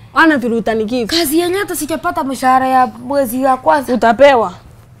 Ana vile utanigift. Kazi yenyewe hata sijapata mshahara ya mwezi wa kwanza. Utapewa.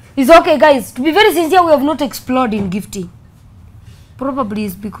 It's okay guys. To be very sincere, we have not explored in gifting. Probably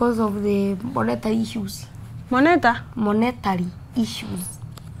it's because of the monetary issues. Monetary issues.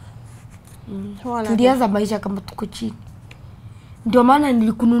 Tulianza maisha kama tuko chini. Ndio maana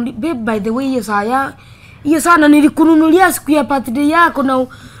nilikununulia babe, by the way hiyo sana nilikununulia siku ya birthday yako na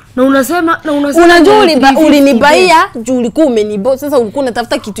unasema unajua ulinibaia juu ulikuwa umenibo. Sasa ulikuwa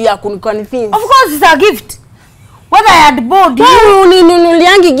unatafuta kitu ya kuniconvince. Of course it's a gift. What I had bought you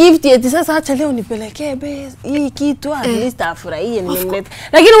uninunuliangi gift eti sasa acha leo nipelekee base hii kitu at least afurahie nimemleta.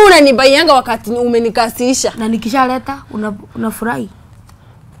 Lakini unanibaianga wakati umenikasirisha. Na nikishaleta unafurahi.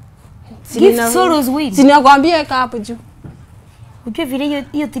 Gift always win. Sinakwambia weka hapo juu. Unajua vile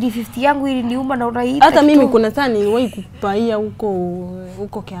hiyo 350 yangu ili niuma na uraita. Hata mimi kuna saa niliwahi kupaia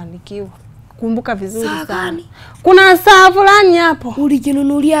huko kiandikiwa. Kumbuka vizuri sana. Kuna saa fulani hapo.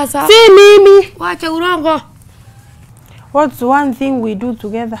 Ulijinunulia saa? Si mimi. Wacha urongo. What's one thing we do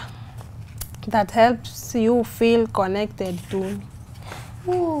together that helps you feel connected to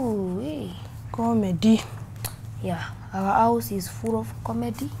me? Comedy. Yeah, our house is full of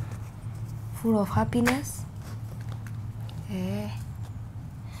comedy, full of happiness.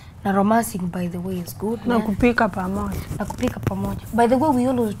 Na romancing, by the way, is good. Na kupika pamoja. By the way, we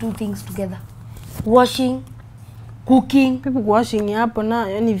always do things together. Washing, cooking. People washing hapo na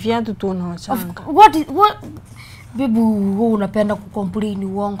yani viatu tu unaochanga. What baby, wewe unapenda kucomplain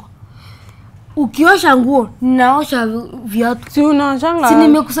uongo. Ukiosha nguo, ninaosha viatu. Si unaochanga. Si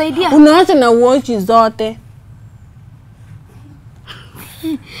nimekusaidia? Unaosha na uoshi zote.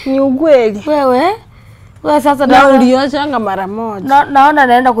 Ni ukweli. Wewe sasa na ulioshanga mara moja. Naona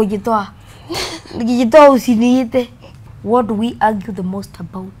naenda kujitoa. Nikijitoa usiniite. What do we argue the most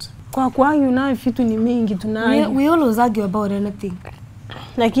about? Kwa argue na vitu ni mingi tunayo. We always argue about anything.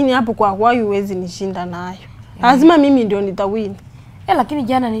 Lakini hapo kwa argue huwezi nishinda nayo. Lazima mimi ndio nitawin. Lakini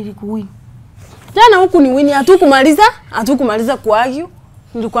jana nilikuwin. Jana huku ni win, hatukumaliza kuargue.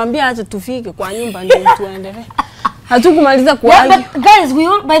 Nilikwambia acha tufike kwa nyumba ndio tuendelee. Hatukumaliza kuargue. Yeah, guys,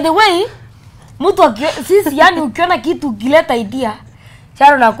 by the way, mtu sisi yani ukiona kitu kileta idea,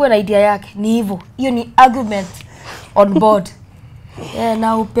 Charo na kuwa na idea yake. Ni hivyo. Hiyo ni argument on board.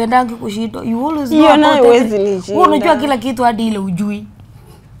 Na upendangi kushinda. You always know. Hiyo nayo huwezi nishinda. Unajua kila kitu hadi ile ujui.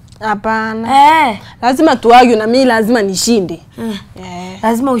 Hapana. Lazima tuargue na mimi lazima nishinde.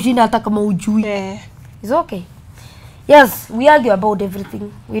 Lazima ushinde hata kama ujui. It's okay. Yes, we argue about everything.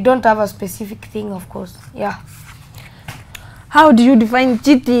 We don't have a specific thing, of course. Yeah. How do you define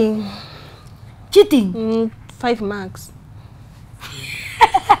cheating? Cheating? 5 marks.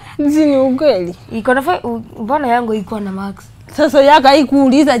 Ni ukweli. Iko na mbona yangu iko na marks? Sasa yako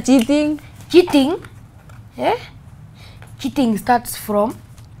haikuuliza cheating. Cheating? Cheating starts from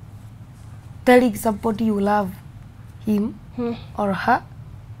telling somebody you love him or her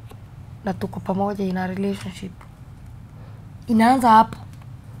na tuko pamoja in a relationship. Inaanza hapo.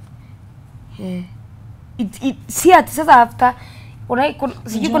 Si ati sasa after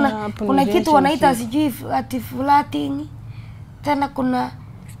kuna kitu wanaita sijui ati flirting. Tena kuna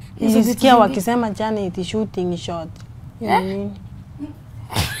nisikia wakisema jana iti shooting shot.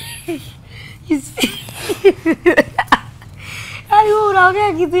 Ayo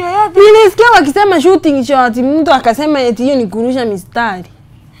unaongea kitu yoyote. Nilisikia wakisema shooting shot, mtu akasema eti hiyo ni kurusha mistari.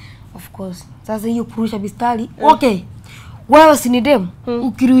 Of course. Sasa hiyo kurusha mistari. Okay. Wewe si ni dem.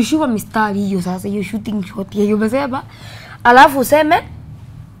 Ukirushiwa mistari hiyo sasa hiyo shooting shot hiyo umesema. Alafu useme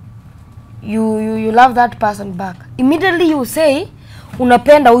you love that person back. Immediately you say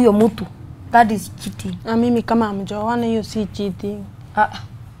unapenda huyo mtu. That is cheating. Mimi kama amjoana hiyo si cheating.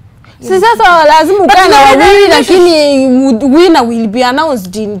 Si sasa lazima ukae na wawili lakini winner will be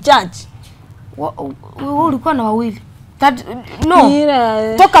announced in church. Wewe ulikuwa na wawili. That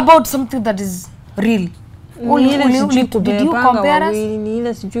no. Talk about something that is real. Did you compare us?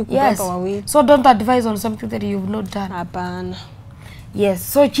 Yes. So don't advise on something that you've not done. Hapana.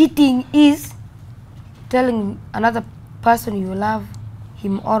 Yes. So cheating is telling another person you love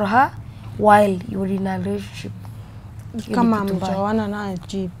him or her while you're in a relationship. Kama mjawana na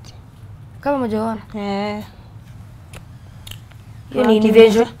cheat. Kama mjawana? Hiyo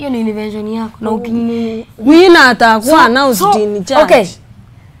ni invention yako. Na winner atakuwa announced in church.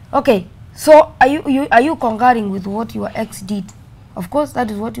 Okay. So are you concurring with what your ex did? Of course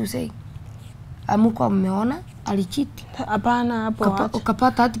that is what you say. Amuko mmeona alicheat. Hapana hapo acha.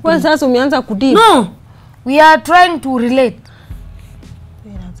 Ukapata hati. Wewe sasa umeanza kudini. No. We are trying to relate.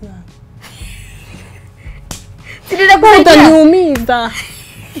 Utaniumiza.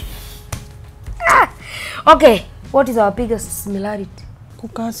 Okay, what is our biggest similarity?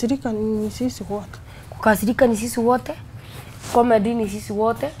 Kukasirika ni sisi wote. Kukasirika ni sisi wote. Comedy ni sisi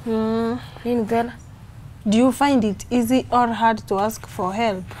wote. Nini tena? Do you find it easy or hard to ask for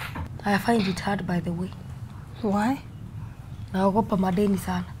help? I find it hard, by the way. Why? Naogopa madeni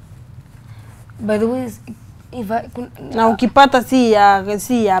sana. By the way, na ukipata si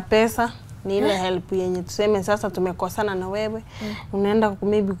ya pesa ni ile help yenye tuseme sasa tumekosana na wewe unaenda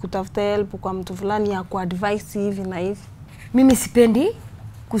maybe kutafuta help kwa mtu fulani ya kuadvise hivi na hivi. Mimi sipendi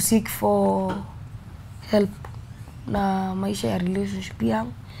kuseek for help na maisha ya relationship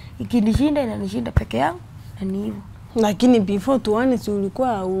yangu. Ikinishinda inanishinda peke yangu na ni hivyo. Lakini before tuone si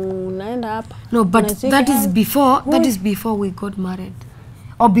ulikuwa unaenda hapa. No, but that is before we got married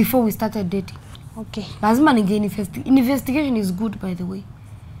or before we started dating. Okay. Lazima ninge investigation is good, by the way.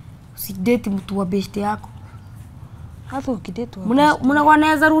 Si date mtu wa best yako. Hata ukidate wa muna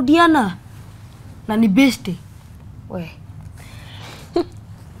wanaweza rudiana na ni best. We.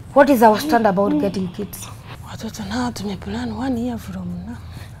 What is our stand about getting kids? Watoto nao tumeplan 1 year from now.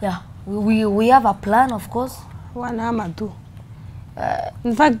 Yeah, we have a plan, of course. 1 ama 2.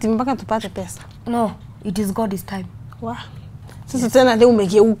 In fact mpaka tupate pesa. No, it is God's time. Wow. Sasa tena leo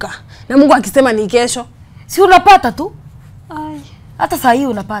umegeuka. Na Mungu akisema ni kesho. Si unapata tu? Hata saa hii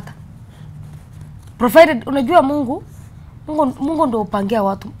unapata. Provided unajua Mungu ndio upangia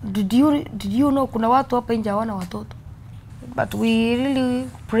watu. Did you know kuna watu hapa nje hawana watoto? But we really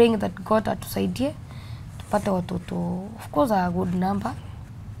praying that God atusaidie tupate watoto. Of course a good number.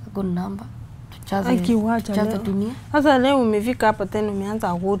 Tuchaze dunia. Sasa leo umefika hapa tena umeanza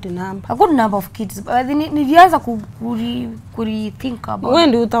a good number. A good number of kids. Nilianza think about. Wewe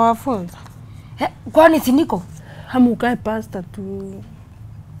ndio utawafunza. Kwani si niko? Hamukae pastor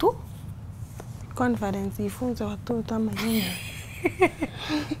tu conference ifunze watoto ama nini?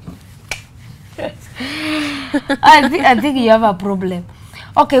 I think you have a problem.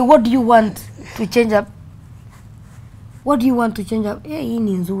 Okay, what do you want to change up What do you want to change? Hii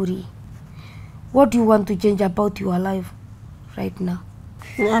ni nzuri. What do you want to change about your life right now?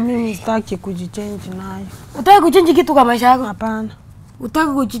 Mimi sitaki kujichange nayo. Utaki kuchange kitu kwa maisha yako? Hapana.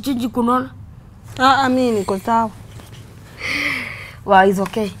 Utaki kujichange kunona? Mimi niko sawa. Well, it's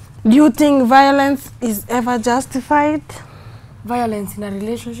okay. Do you think violence is ever justified? Violence in a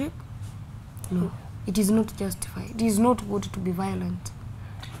relationship? No. It is not justified. It is not good to be violent.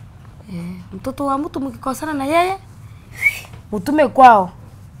 Mtoto wa mtu mkikosana na yeye, utume kwao.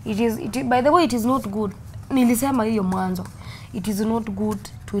 By the way, it is not good. Nilisema hiyo mwanzo. It is not good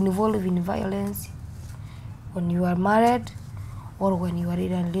to involve in violence when you are married or when you are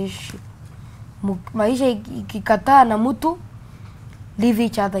in a relationship. Maisha ikikataa na mtu, leave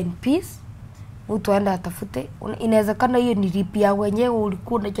each other in peace. Mtu aenda atafute. Inawezekana hiyo ni ripi ya wenyewe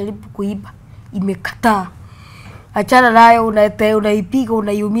ulikuwa unajaribu kuiba, imekataa. Achana nayo, unaipiga,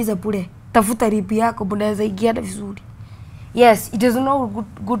 unaiumiza bure. Tafuta ripi yako, mnaweza ingiana vizuri. Yes, it is not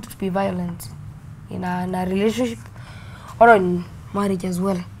good to be violent in a relationship or in marriage as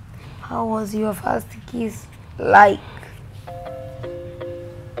well. How was your first kiss like?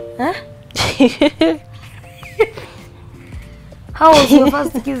 Huh? How was your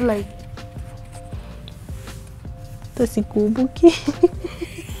first kiss like? Sikumbuki.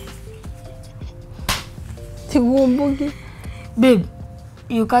 Sikumbuki. Babe,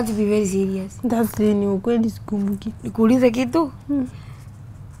 you can't be very serious. That's ni ukweli sikumbuki. Nikuulize kitu?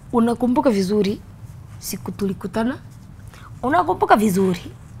 Unakumbuka vizuri siku tulikutana? Unakumbuka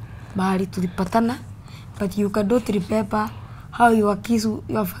vizuri mahali tulipatana? But you cannot remember how your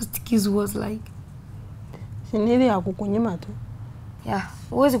first kiss was like. Sinili ya kukunyima tu. Yeah,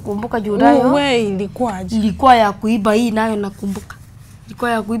 uwezi kumbuka juu nayo. Wewe ilikuwaje? Ilikuwa ya kuiba hii nayo nakumbuka.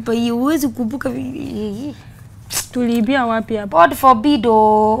 Ilikuwa ya kuiba hii, uwezi kumbuka Tuliibia wapi hapa? God forbid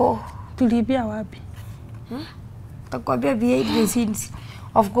oh. Tuliibia wapi? Takwambia behind the scenes.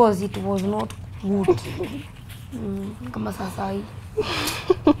 Of course it was not good. Kama sasa hii.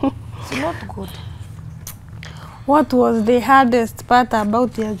 It's not good. What was the hardest part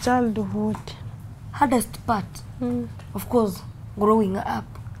about your childhood? Hardest part? Of course, growing up.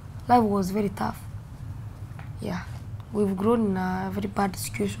 Life was very tough. Yeah, we've grown in a very bad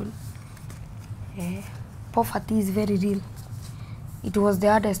situation. Poverty is very real. It was the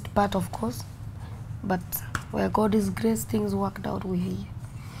hardest part, of course, but where God is grace, things worked out with here.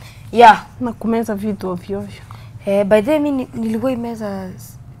 Yeah. Na kumeza vitu ovyo. By the way, nilikuwa imeza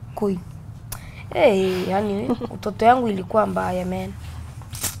koi. Yani utoto yangu ilikuwa mbaya, man.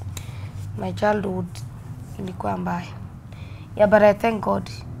 My childhood ilikuwa mbaya. Yeah, but I thank God.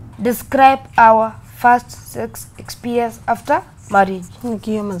 Describe our first sex experience after marriage.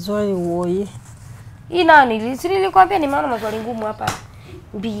 Nikiyo mazwali uoye. Hii nani? Nilikwambia nimeona maswali ngumu hapa.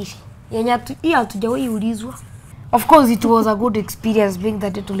 Mbili. Yenye hatujawahi ulizwa. Of course it was a good experience being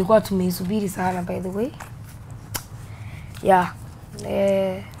that tulikuwa tumeisubiri sana by the way. Yeah.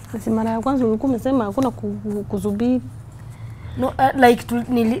 Sisi mara ya kwanza ulikuwa umesema hakuna kusubiri. No, like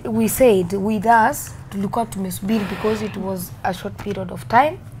we said with us tulikuwa tumesubiri because it was a short period of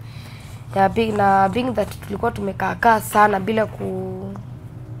time. Yeah, being that tulikuwa tumekaa sana bila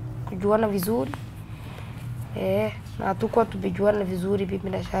kujuana vizuri. Na tukua tumejuana vizuri bibi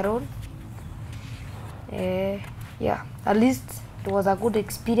na Sharon. Yeah, at least it was a good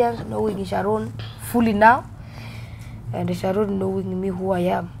experience knowing Sharon fully now and Sharon knowing me who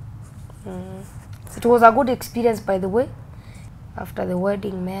I am. It was a good experience by the way. After the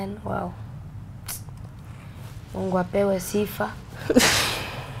wedding, man, wow. Mungu apewe sifa.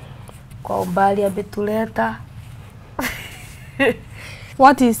 Kwa umbali ametuleta.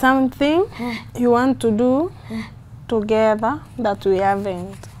 What is something you want to do together that we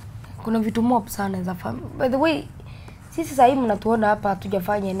haven't? Kuna vitu mob sana za family. By the way, sisi sasa hivi mnatuona hapa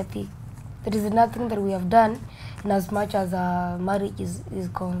hatujafanya anything. There is nothing that we have done in as much as marriage is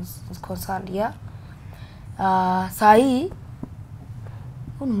concerned, yeah. Sasa hii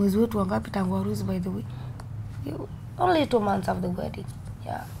ni mwezi wetu wangapi tangu harusi by the way? Only 2 months of the wedding.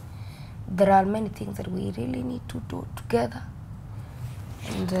 Yeah. There are many things that we really need to do together.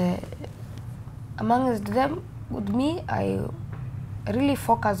 And amongst them, with me, I really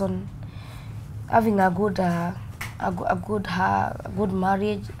focus on having a good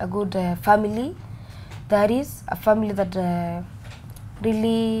marriage, a good family. That is a family that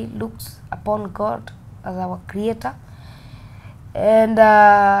really looks upon God as our creator. And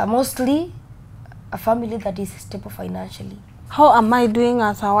mostly a family that is stable financially. How am I doing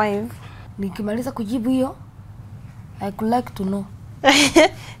as a wife? Nikimaliza kujibu hiyo, I could like to know.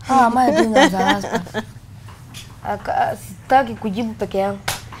 How am I doing as a husband? Sitaki kujibu peke yangu.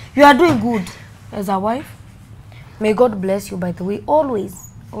 You are doing good as a wife. May God bless you, by the way, always.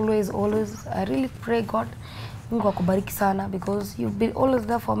 I really pray God Mungu akubariki sana, because you've been always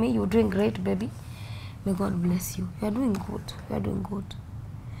there for me. You're doing great, baby. May God bless you. You are doing good.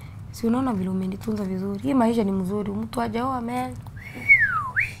 Si unaona vile umenitunza vizuri. Hii maisha ni mzuri. Mtu hajaoa, man.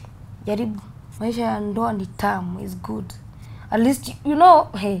 Jaribu. Maisha ya ndoa ni tamu, is good. At least you know,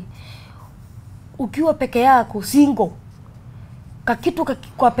 hey, ukiwa peke yako single, kakitu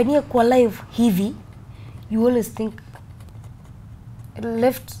kwa penia kwa live hivi, you always think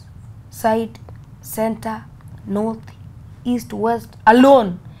left side, center, north, east, west,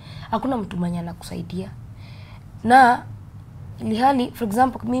 alone. Hakuna mtu mwenye anakusaidia. Na ilihali, for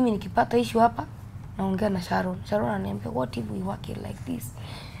example, mimi nikipata issue hapa, naongea na Sharon ananiambia, what if we work it like this?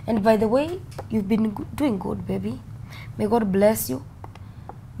 And by the way, you've been doing good, baby. May God bless you.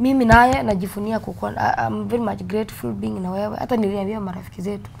 Mimi naye najifunia kukuwa, I'm very much grateful being na wewe. Hata niliambia marafiki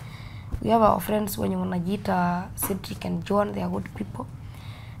zetu, we have our friends wenye wanajiita Cedric and Joan, they are good people.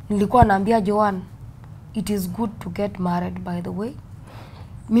 Nilikuwa naambia Joan, it is good to get married, by the way.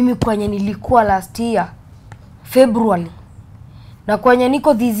 Mimi kwenye nilikuwa last year February, na kwenye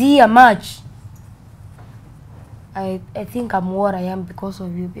niko this year March, I think I'm what I am because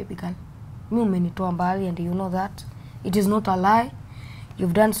of you, baby girl. Mimi umenitoa mbali, and you know that. It is not a lie.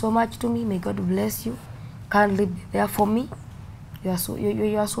 You've done so much to me. May God bless you. Kindly be there for me. You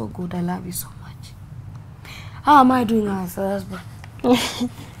are so good. I love you so much. How am I doing as a husband?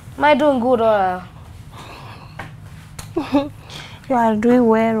 Am I doing good or? You are doing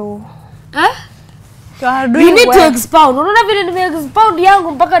well. Eh? You are doing You need well. to expound. Unaona vile nime-expound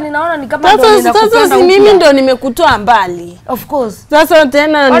yangu mpaka ninaona ni kama ndo ninakupenda. Sasa si mimi ndo nimekutoa mbali. Of course. Sasa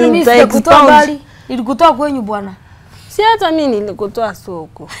tena nitakutoa mbali. Nilikutoa kwenyu bwana. Si hata mimi nilikutoa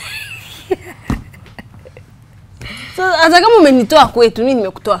soko. So hata kama umenitoa kwetu, mimi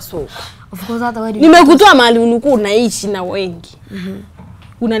nimekutoa soko. Of course hata wewe nimekutoa mahali ulikuwa unaishi na wengi.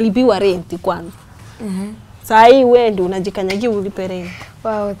 Unalipiwa rent kwanza. Sasa hii wewe ndio unajikanyagia ulipe rent.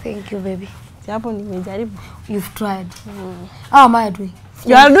 Wow, thank you, baby. Si hapo nimejaribu. You've tried. How am I doing?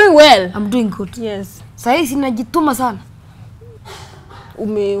 You are doing well. I'm doing good. Yes. Sasa hivi ninajituma sana.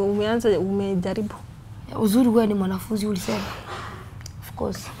 Umeanza umejaribu. Uzuri wewe ni mwanafunzi ulisema. Of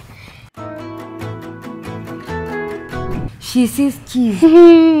course. She says cheese.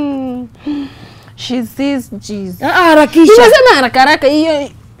 She says cheese. Harakisha. Unasema haraka hiyo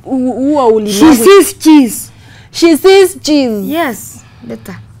huwa ulimwengu. She says cheese. She says cheese. Yes,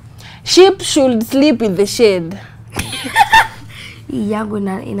 better. Sheep should sleep in the shade. Hii yangu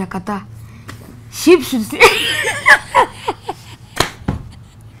inakataa. Sheep should sleep.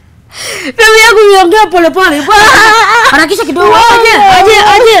 Mimi yangu niongea pole pole. Harakisha kidogo.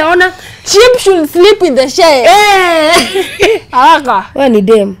 Aje ona. Sheep should sleep in the shade. Haraka. Wewe ni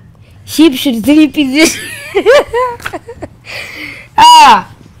dem. Sheep should sleep in the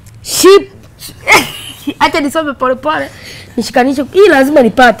sheep. Acha nisome pole pole. Nishikanishe. Hii lazima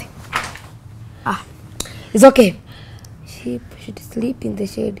nipate. It's okay. Sheep should sleep in the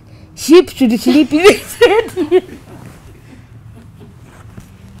shade. Sheep should sleep in the shade.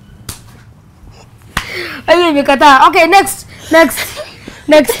 Ayo nimekataa. Okay, next.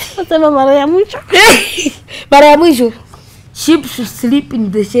 Nasema mara ya mwisho. Mara ya mwisho. Sheep should sleep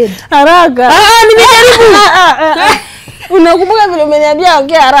in the shade. Haraka. Nimejaribu. Unakumbuka vile umeniambia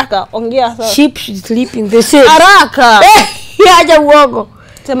ongea haraka? Ongea sasa. Sheep should sleep in the shade. Haraka. Acha uongo.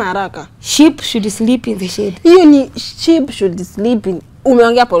 Sema haraka. Sheep should sleep in the shade. Hiyo ni sheep should sleep in.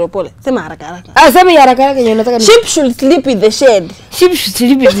 Umeongea pole pole. Sema haraka. Sema haraka yenyewe unataka ni. Sheep should sleep in the shade. Sheep should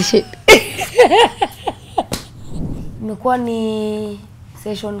sleep in the shade. Imekuwa ni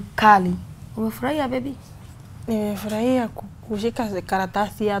session kali. Umefurahia, baby? Nimefurahia kushika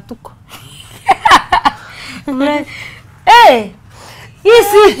karatasi ya TUKO.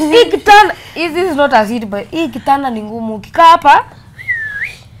 Hii kitanda, this is not a seat, but hii kitanda ni ngumu. Ukikaa hapa,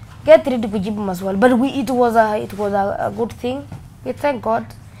 get ready kujibu maswali. But it was a good thing. We thank God.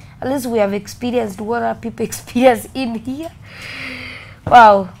 At least we have experienced what other people experience in here.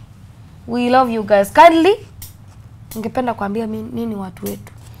 Wow. We love you guys. Kindly, ningependa kuambia nini watu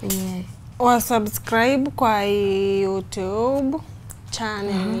wetu wenye wa subscribe kwa YouTube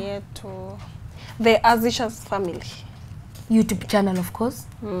channel yetu, the AziShars family. YouTube channel, of course.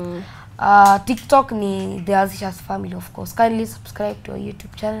 TikTok ni the AziShars family, of course. Kindly subscribe to our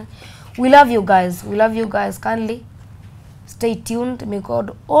YouTube channel. We love you guys. Kindly stay tuned. May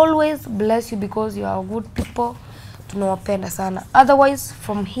God always bless you because you are good people. Tunawapenda sana. Otherwise,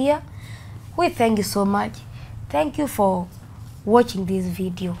 from here, we thank you so much. Thank you for watching this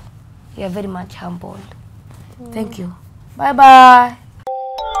video. We are very much humbled. Thank you. Bye bye.